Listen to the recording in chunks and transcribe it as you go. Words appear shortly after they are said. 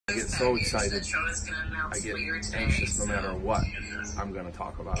I get so excited. I get anxious no matter what I'm going to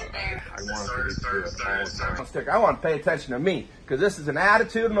talk about. I want to get through it all the time. I want to pay attention to me because this is an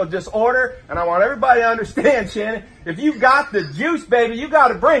attitudinal disorder, and I want everybody to understand, Shannon, if you got the juice, baby, you got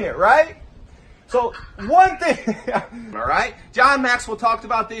to bring it, right? So one thing, all right? John Maxwell talked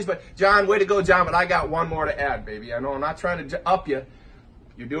about these, but John, way to go, John, but I got one more to add, baby. I know I'm not trying to up you.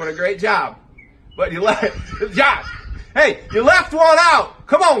 You're doing a great job. But you left, John, hey, you left one out.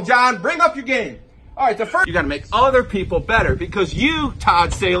 Come on, John, bring up your game. All right, the first, you got to make other people better because you,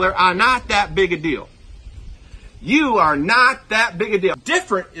 Todd Saylor, are not that big a deal. You are not that big a deal.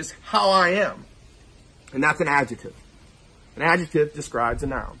 Different is how I am. And that's an adjective. An adjective describes a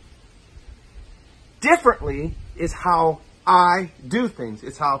noun. Differently is how I do things.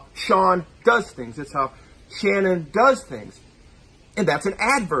 It's how Sean does things. It's how Shannon does things. And that's an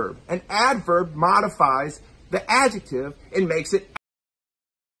adverb. An adverb modifies the adjective and makes it